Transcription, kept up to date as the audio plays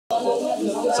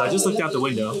So I just looked out the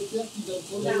window,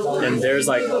 and there's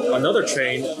like another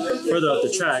train further up the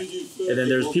track, and then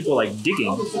there's people like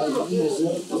digging.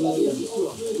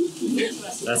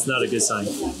 That's not a good sign.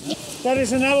 There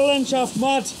is an avalanche of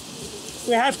mud.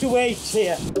 We have to wait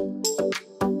here.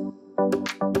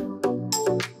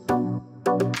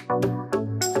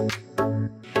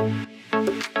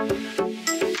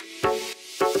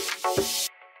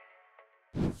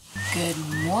 Good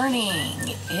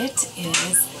morning. It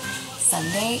is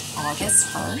Sunday, August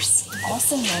 1st,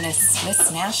 also known as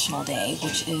Swiss National Day,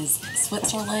 which is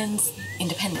Switzerland's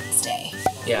Independence Day.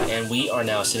 Yeah, and we are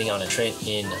now sitting on a train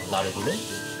in Lauterbrunnen,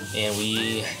 and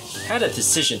we had a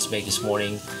decision to make this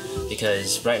morning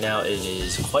because right now it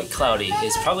is quite cloudy.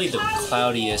 It's probably the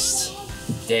cloudiest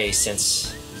day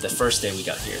since the first day we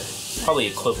got here, probably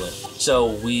equivalent. So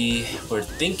we were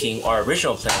thinking, our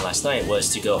original plan last night was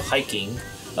to go hiking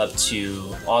up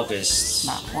to August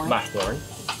Mathorn,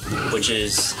 which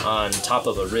is on top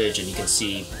of a ridge, and you can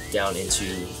see down into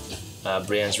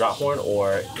Brienzer Rothorn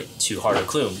or to Harder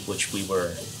Klum, which we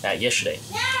were at yesterday.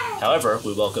 However,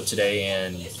 we woke up today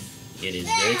and it is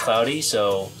very cloudy,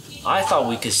 so I thought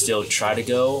we could still try to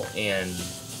go and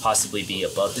possibly be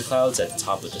above the clouds at the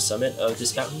top of the summit of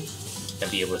this mountain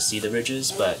and be able to see the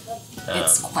ridges, but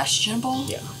it's questionable.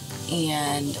 Yeah.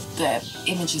 And the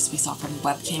images we saw from the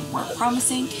webcam weren't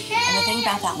promising. And the thing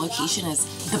about that location is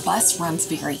the bus runs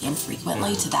very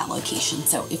infrequently to that location.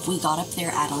 So if we got up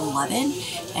there at 11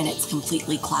 and it's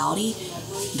completely cloudy,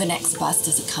 the next bus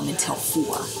doesn't come until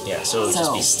 4. Yeah, so it would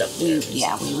just be stuck there.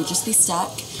 We would just be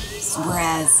stuck.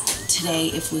 Whereas today,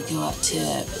 if we go up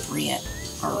to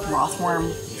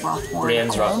Rothorn,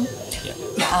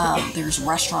 there's a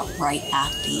restaurant right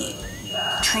at the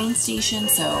train station,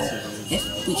 so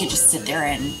if we could just sit there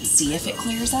and see if it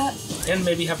clears up. And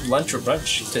maybe have lunch or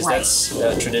brunch, because that's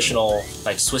a traditional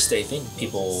like Swiss day thing.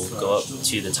 People go up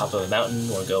to the top of a mountain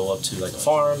or go up to like a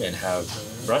farm and have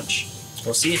brunch.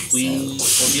 We'll see if we'll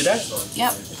do that.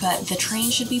 Yep, but the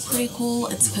train should be pretty cool.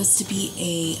 It's supposed to be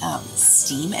a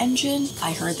steam engine.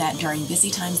 I heard that during busy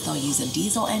times they'll use a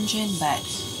diesel engine, but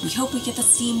we hope we get the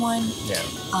steam one. Yeah.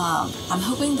 I'm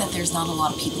hoping that there's not a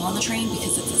lot of people on the train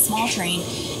because it's a small train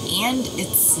and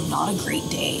it's not a great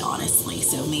day, honestly.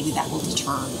 So maybe that will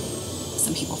deter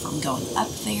some people from going up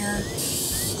there.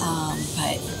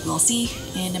 But we'll see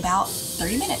in about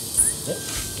 30 minutes. Yep.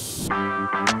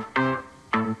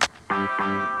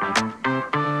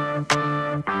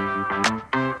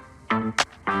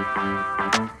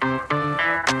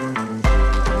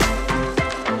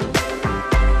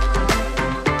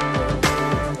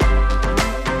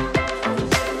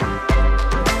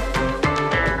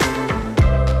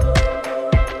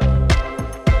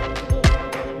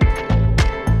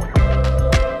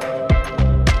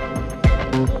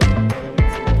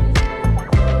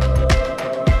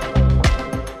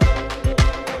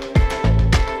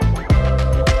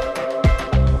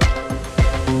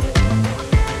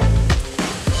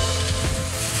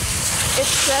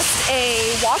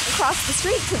 Across the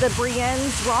street to the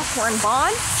Brienzer Rothorn Bahn,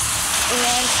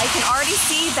 and I can already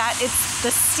see that it's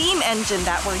the steam engine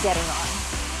that we're getting on.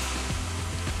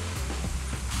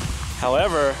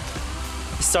 However,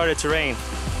 it started to rain.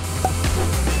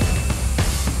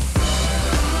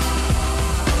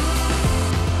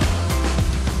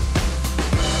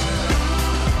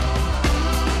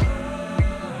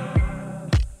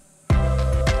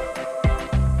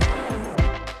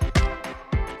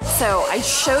 So I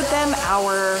showed them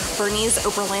our Bernese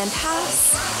Oberland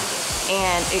Pass,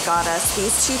 and it got us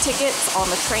these 2 tickets on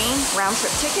the train, round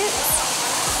trip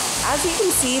tickets. As you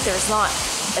can see, there's not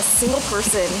a single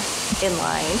person in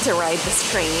line to ride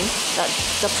this train. That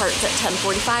departs at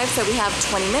 10:45, so we have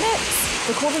 20 minutes.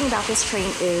 The cool thing about this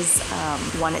train is,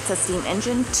 1, it's a steam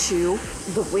engine, 2,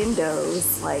 the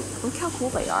windows, like, look how cool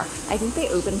they are. I think they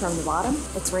open from the bottom.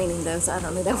 It's raining though, so I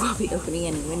don't know that we'll be opening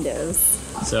any windows.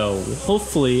 So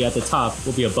hopefully at the top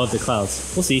we'll be above the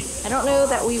clouds. We'll see. I don't know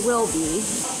that we will be,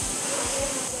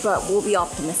 but we'll be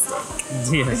optimistic.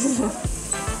 Yes.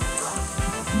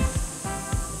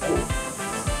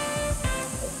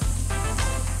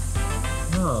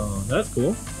 Oh, that's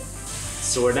cool.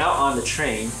 So we're now on the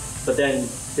train, but then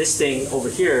this thing over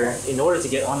here, in order to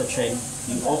get on the train,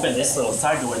 you open this little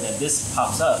side door and then this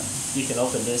pops up. You can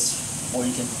open this or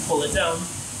you can pull it down.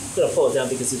 I'm gonna pull it down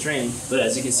because it's raining. But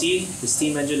as you can see, the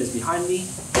steam engine is behind me.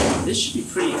 This should be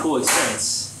a pretty cool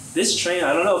experience. This train,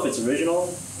 I don't know if it's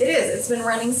original. It is. It's been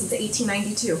running since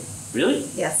 1892. Really?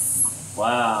 Yes.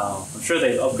 Wow. I'm sure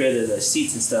they've upgraded the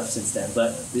seats and stuff since then,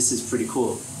 but this is pretty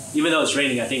cool. Even though it's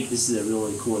raining, I think this is a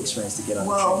really cool experience to get on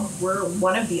the train. Well, we're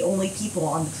one of the only people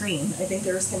on the train. I think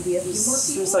there's going to be a few more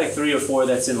people. There's like 3 or 4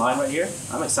 that's in line right here.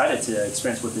 I'm excited to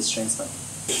experience what this train's like.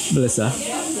 Melissa,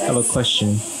 I have a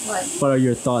question. What are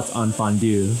your thoughts on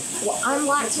fondue? Well, I'm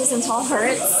lactose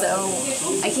intolerant, so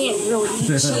I can't really eat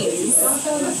cheese.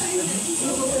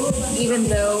 Even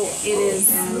though it is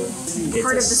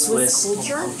part of the Swiss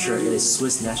culture. It is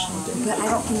Swiss national day. But I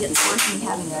don't think it's worth me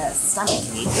having a stomach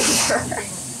ache either.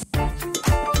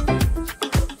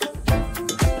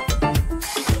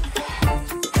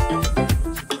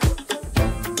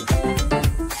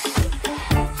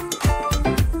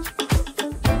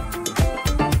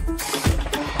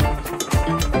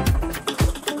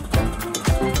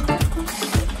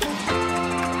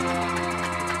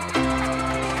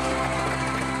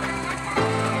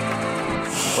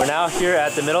 We're now here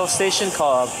at the middle station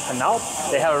called Hanaut.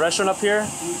 They have a restaurant up here,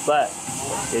 but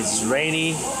it's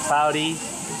rainy, cloudy.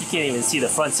 You can't even see the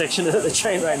front section of the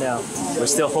train right now. We're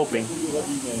still hoping.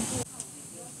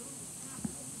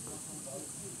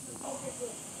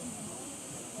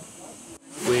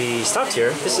 We stopped here.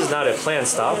 This is not a planned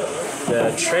stop.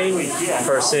 The train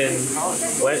person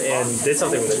went and did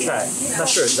something with the track. I'm not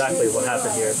sure exactly what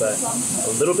happened here, but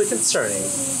a little bit concerning.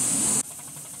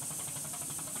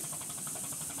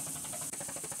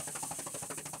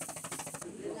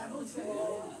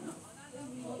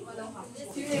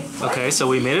 Okay, so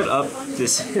we made it up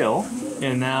this hill,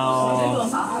 and now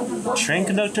the train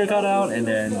conductor got out, and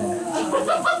then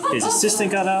his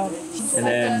assistant got out, and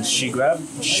then she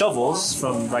grabbed shovels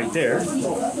from right there.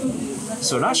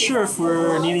 So not sure if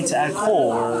we're needing to add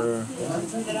coal or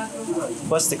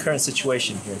what's the current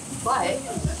situation here. But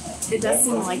it does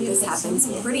seem like this happens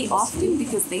pretty often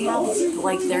because they have,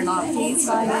 like, they're not phased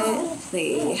by it.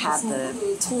 They have the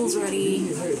tools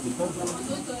ready.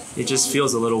 It just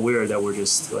feels a little weird that we're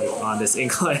just like on this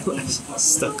incline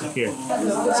stuck here.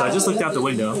 So I just looked out the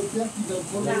window,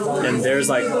 and there's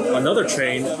like another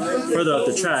train further up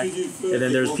the track, and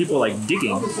then there's people like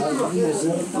digging.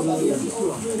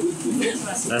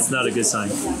 That's not a good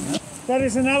sign. There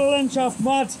is an avalanche of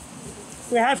mud.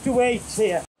 We have to wait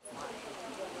here.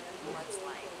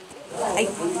 I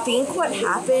think what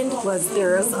happened was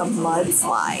there's a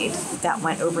mudslide that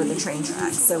went over the train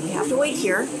tracks. So we have to wait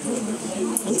here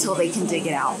until they can dig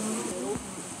it out.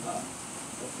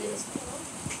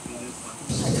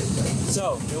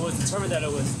 So it was determined that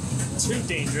it was too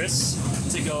dangerous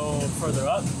to go further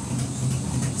up.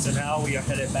 So now we are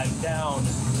headed back down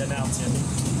the mountain.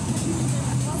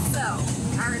 So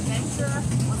our adventure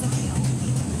was a fail.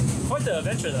 Quite the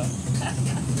adventure though.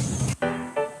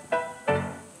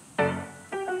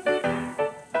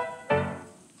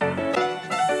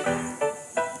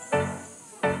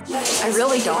 I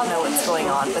really don't know what's going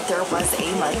on, but there was a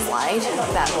mudslide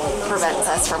that prevents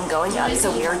us from going up.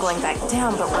 So we are going back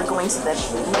down, but we're going to the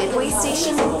midway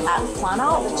station at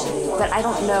Planalp. But I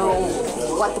don't know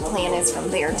what the plan is from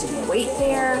there. Do we wait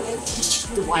there?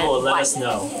 Let us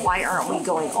know. Why aren't we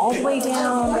going all the way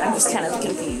down? I'm just kind of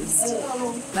confused.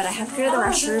 But I have to go to the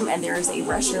restroom, and there is a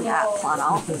restroom at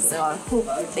Planalp, so I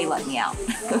hope they let me out.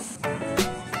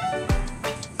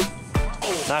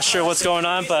 Not sure what's going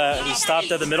on, but we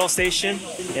stopped at the middle station,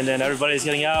 and then everybody's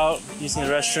getting out, using the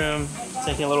restroom,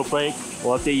 taking a little break.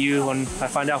 We'll update you when I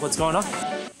find out what's going on. We're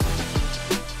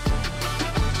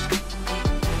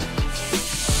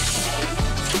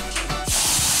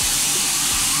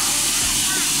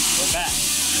back.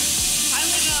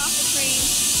 Finally got off the train.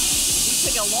 We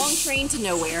took a long train to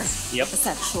nowhere. Yep.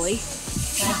 Essentially.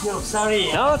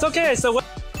 Sorry. No, it's okay. So.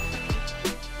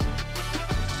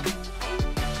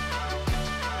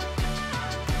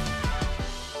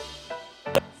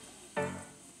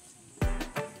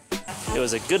 It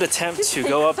was a good attempt to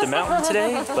go up the mountain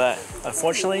today, but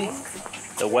unfortunately,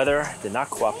 the weather did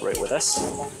not cooperate with us.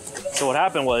 So what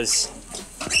happened was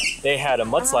they had a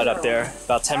mudslide up there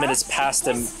about 10 minutes past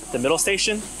the middle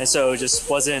station, and so it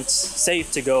just wasn't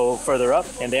safe to go further up,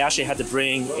 and they actually had to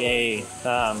bring a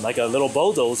like a little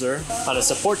bulldozer on a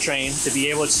support train to be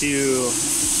able to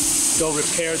go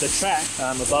repair the track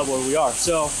above where we are.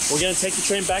 So we're gonna take the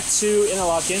train back to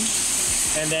Interlaken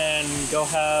and then go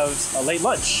have a late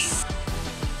lunch.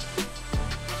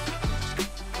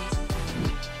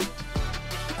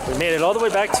 We made it all the way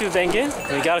back to Wengen.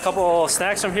 We got a couple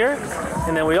snacks from here,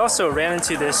 and then we also ran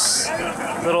into this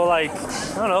little, like,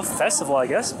 I don't know, festival, I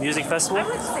guess, music festival. I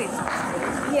would say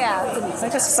that. Yeah, it's a music I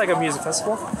guess it's like a music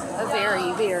festival. A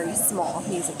very, very small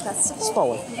music festival. Small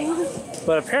one.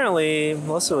 But apparently,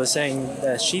 Melissa was saying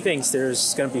that she thinks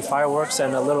there's going to be fireworks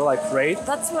and a little, like, parade.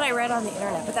 That's what I read on the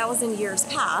internet, but that was in years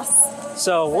past.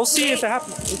 So we'll see if it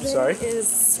happens. Oops, sorry.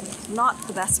 Is not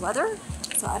the best weather,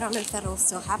 so I don't know if that'll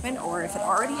still happen or if it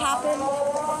already happened.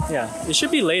 Yeah, it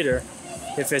should be later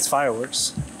if it's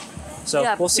fireworks. So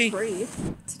Yeah, we'll see.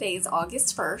 Today is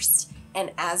August 1st,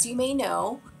 and as you may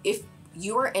know, if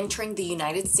you are entering the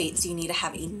United States, you need to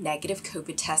have a negative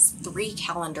COVID test 3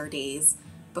 calendar days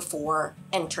before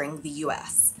entering the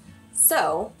US.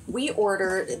 So we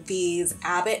ordered these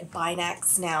Abbott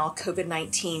Binax Now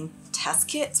COVID-19 test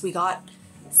kits. We got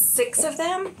 6 of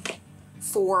them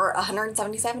for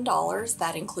 $177.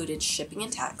 That included shipping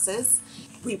and taxes.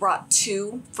 We brought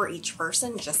 2 for each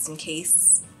person just in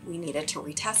case we needed to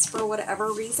retest for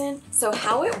whatever reason. So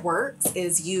how it works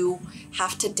is you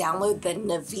have to download the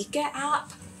Navica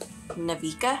app,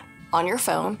 on your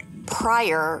phone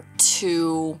prior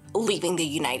to leaving the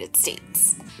United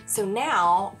States. So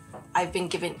now I've been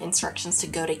given instructions to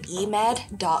go to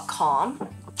emed.com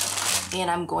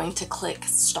and I'm going to click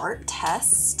Start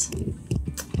Test.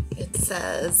 It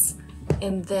says,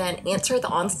 and then answer the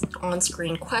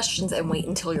on-screen questions and wait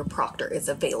until your proctor is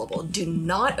available. Do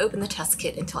not open the test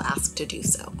kit until asked to do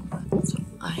so. So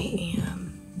I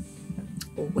am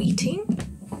waiting.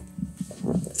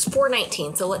 It's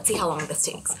 4:19, so let's see how long this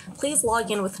takes. Please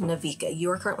log in with Navica. You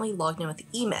are currently logged in with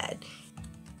eMed.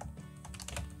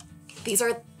 These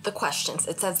are the questions.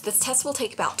 It says, this test will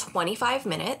take about 25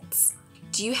 minutes.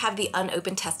 Do you have the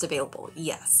unopened test available?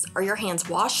 Yes. Are your hands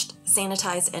washed,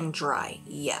 sanitized, and dry?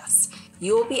 Yes.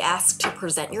 You will be asked to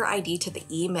present your ID to the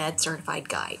eMed certified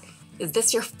guide. Is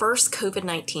this your first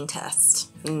COVID-19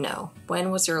 test? No.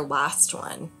 When was your last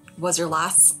one? Was your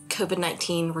last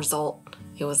COVID-19 result?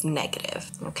 It was negative.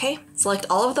 Okay. Select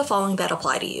all of the following that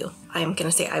apply to you. I am going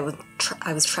to say I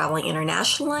was traveling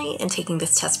internationally and taking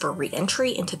this test for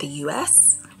re-entry into the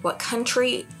US. What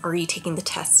country are you taking the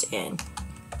test in?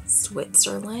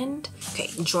 Switzerland. Okay,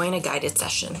 join a guided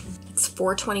session. It's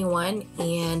 4:21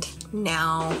 and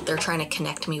now they're trying to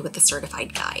connect me with the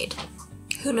certified guide.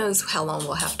 Who knows how long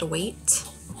we'll have to wait.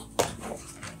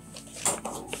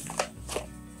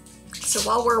 So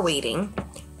while we're waiting,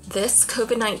 this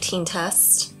COVID-19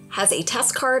 test has a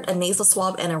test card, a nasal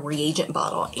swab, and a reagent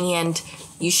bottle. And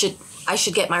I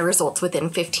should get my results within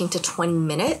 15 to 20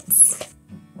 minutes.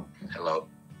 Hello,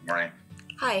 morning.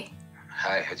 Hi.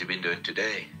 Hi, how you been doing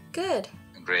today? Good.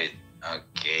 Great.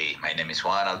 Okay, my name is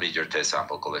Juan. I'll be your test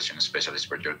sample collection specialist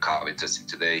for your COVID testing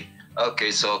today. Okay,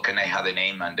 so can I have the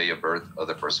name and date of birth of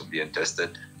the person being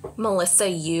tested? Melissa,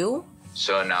 you?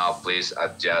 So now please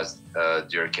adjust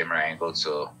your camera angle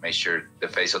so make sure the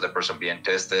face of the person being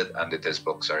tested and the test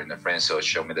box are in the frame. So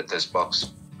show me the test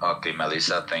box. Okay,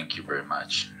 Melissa, thank you very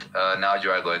much. Now you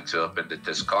are going to open the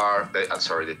test card.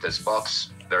 The test box.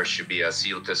 There should be a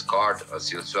sealed test card, a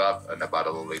sealed swab, and a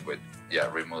bottle of liquid. Yeah,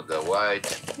 remove the white.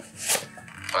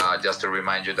 Just to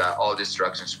remind you that all the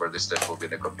instructions for this test will be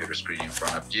in the computer screen in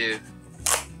front of you.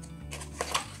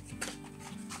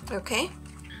 Okay.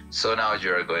 So now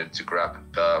you're going to grab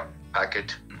the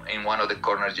packet. In one of the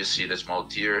corners, you see the small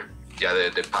tear. Yeah,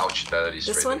 the pouch that is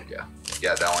this right one? there.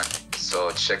 Yeah, that one.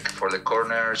 So check for the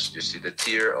corners. You see the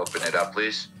tear. Open it up,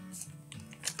 please.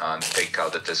 And take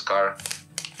out the test card.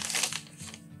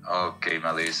 Okay,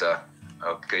 Melissa.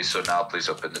 Okay, so now please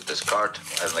open the test card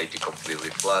and lay it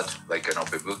completely flat, like an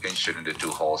open book, ensuring the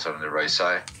 2 holes are on the right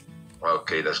side.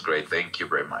 Okay, that's great. Thank you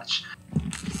very much.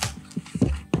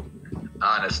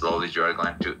 And slowly you are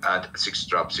going to add 6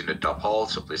 drops in the top hole,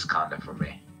 so please count them for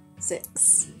me.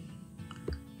 6.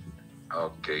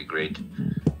 Okay, great.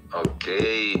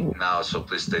 Okay, now so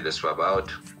please take the swab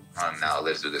out. And now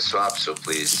let's do the swab, so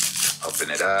please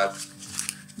open it up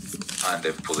and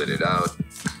then pull it out.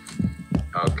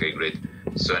 Okay, great.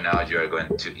 So now you are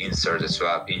going to insert the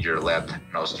swab in your left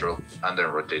nostril and then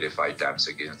rotate it 5 times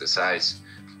against the sides.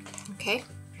 Okay.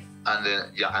 And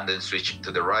then switch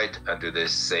to the right and do the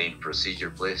same procedure,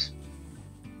 please.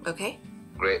 Okay.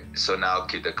 Great. So now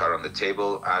keep the card on the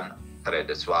table and thread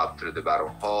the swab through the bottom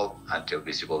hole until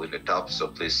visible in the top. So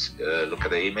please look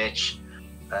at the image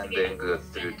and then go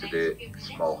through to the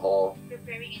small hole.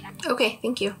 Okay,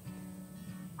 thank you.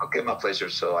 Okay, my pleasure.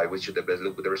 So I wish you the best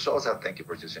luck with the results and thank you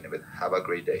for choosing it. Have a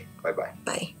great day. Bye-bye.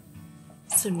 Bye.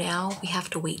 So now we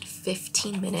have to wait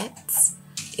 15 minutes.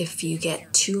 If you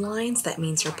get 2 lines, that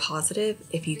means you're positive.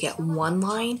 If you get 1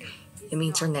 line, it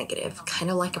means you're negative,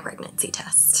 kind of like a pregnancy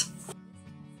test.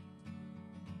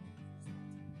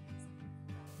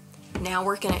 Now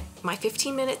my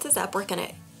 15 minutes is up. We're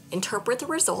gonna interpret the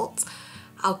results.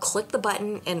 I'll click the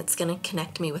button and it's gonna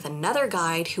connect me with another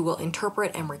guide who will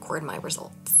interpret and record my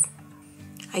results.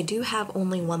 I do have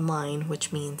only 1 line,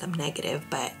 which means I'm negative,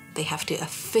 but they have to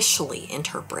officially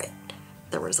interpret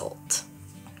the result.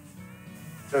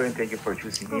 Hello, and thank you for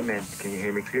choosing eMed. Can you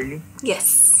hear me clearly?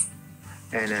 Yes.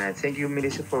 And thank you,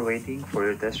 Melissa, for waiting for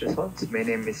your test results. My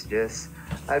name is Jess.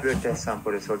 I'm your test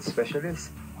sample results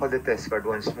specialist. Hold the test card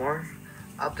once more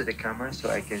up to the camera so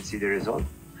I can see the result.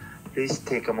 Please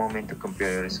take a moment to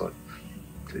compare your result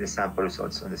to the sample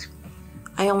results on the screen.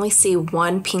 I only see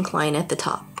one pink line at the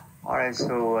top. Alright,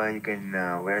 so you can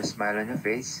wear a smile on your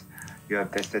face. You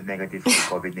have tested negative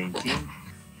for COVID-19.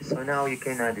 So now you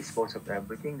can dispose of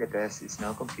everything. The test is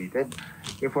now completed.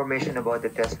 Information about the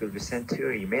test will be sent to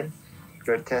your email.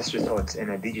 Your test results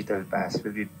and a digital pass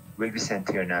will be sent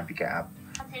to your Navica app.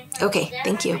 Okay,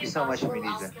 thank you. Thank you so much,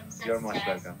 Melissa. You're most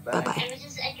welcome. Bye. Bye-bye.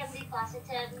 Images, it can be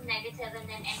positive, negative, and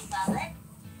then invalid.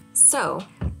 So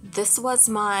this was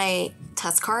my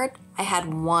test card. I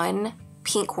had one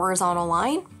pink horizontal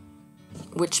line,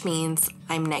 which means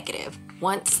I'm negative.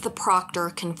 Once the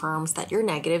proctor confirms that you're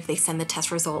negative, they send the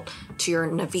test result to your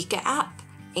Navica app.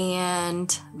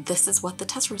 And this is what the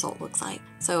test result looks like.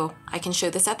 So I can show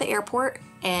this at the airport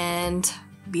and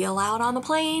be allowed on the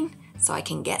plane so I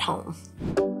can get home.